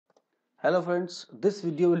Hello friends, this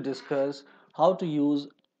video will discuss how to use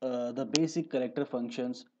the basic character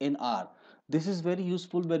functions in R. This is very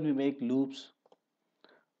useful when we make loops.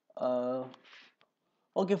 Uh,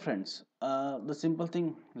 okay friends, the simple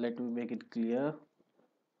thing, let me make it clear.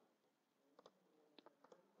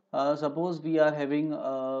 Suppose we are having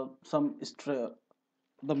the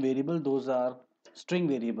variable, those are string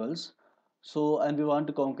variables. So, and we want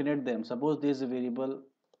to concatenate them. Suppose there is a variable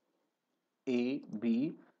A,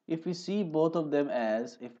 B. If we see both of them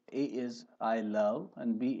as if A is I love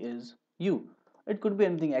and B is you, it could be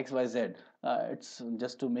anything X, Y, Z. It's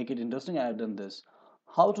just to make it interesting. I have done this.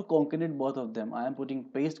 How to concatenate both of them? I am putting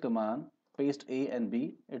paste command, paste A and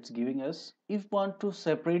B. It's giving us. If want to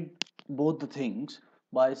separate both the things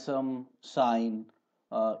by some sign,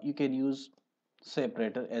 you can use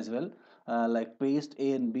separator as well. Like paste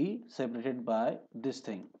A and B separated by this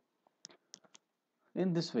thing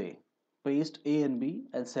in this way, paste A and B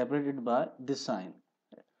and separate it by this sign.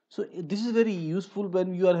 So this is very useful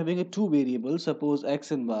when you are having a two variables, suppose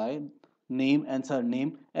X and Y, name and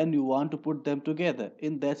surname, and you want to put them together.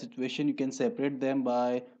 In that situation you can separate them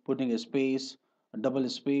by putting a space, a double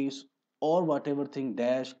space, or whatever thing,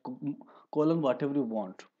 dash, colon, whatever you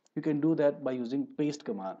want. You can do that by using paste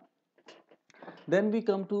command. Then we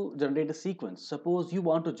come to generate a sequence. Suppose you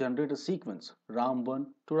want to generate a sequence RAM1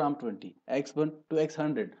 to RAM20, X1 to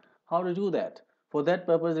X100. How to do that? For that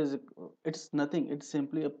purpose, it's nothing. It's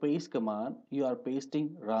simply a paste command. You are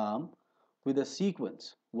pasting RAM with a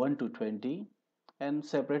sequence 1 to 20 and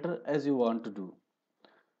separator as you want to do.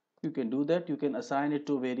 You can do that. You can assign it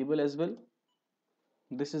to a variable as well.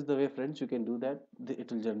 This is the way, friends, you can do that. It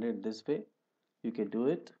will generate this way. You can do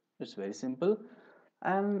it. It's very simple.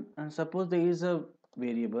 And suppose there is a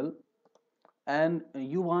variable and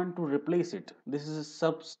you want to replace it. This is a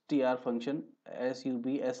substr function,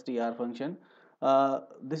 substr function.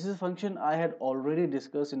 This is a function I had already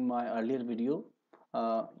discussed in my earlier video.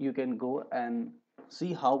 You can go and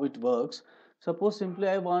see how it works. Suppose simply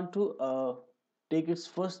I want to take its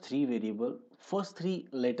first three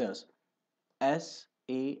letters S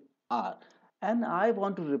A R, and I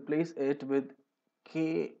want to replace it with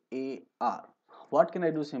K A R. What can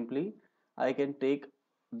I do? Simply I can take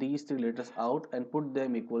these three letters out and put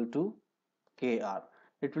them equal to KR.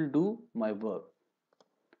 It will do my work.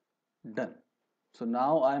 Done. So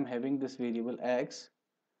now I am having this variable X.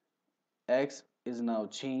 X is now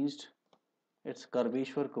changed. It's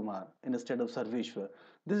Karveshwar Kumar instead of Sarveshwar.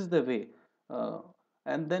 This is the way. Uh,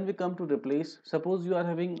 and then we come to replace. Suppose you are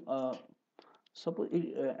having suppose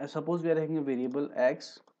we are having a variable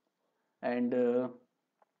X, and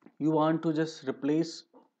you want to just replace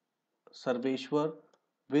Sarveshwar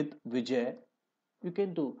with Vijay. You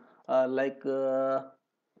can do like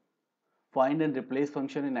find and replace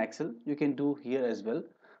function in Excel. You can do here as well.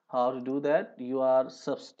 How to do that? You are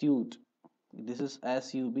substitute. This is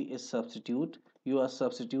sub is substitute. You are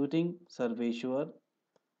substituting Sarveshwar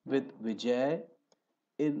with Vijay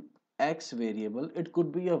in X variable. It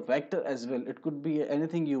could be a vector as well. It could be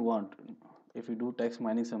anything you want. If you do text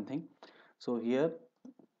mining something, so here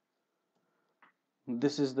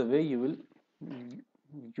this is the way you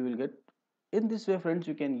will get. In this way, friends,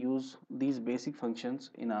 you can use these basic functions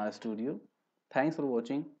in our studio. Thanks for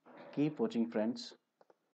watching. Keep watching, friends.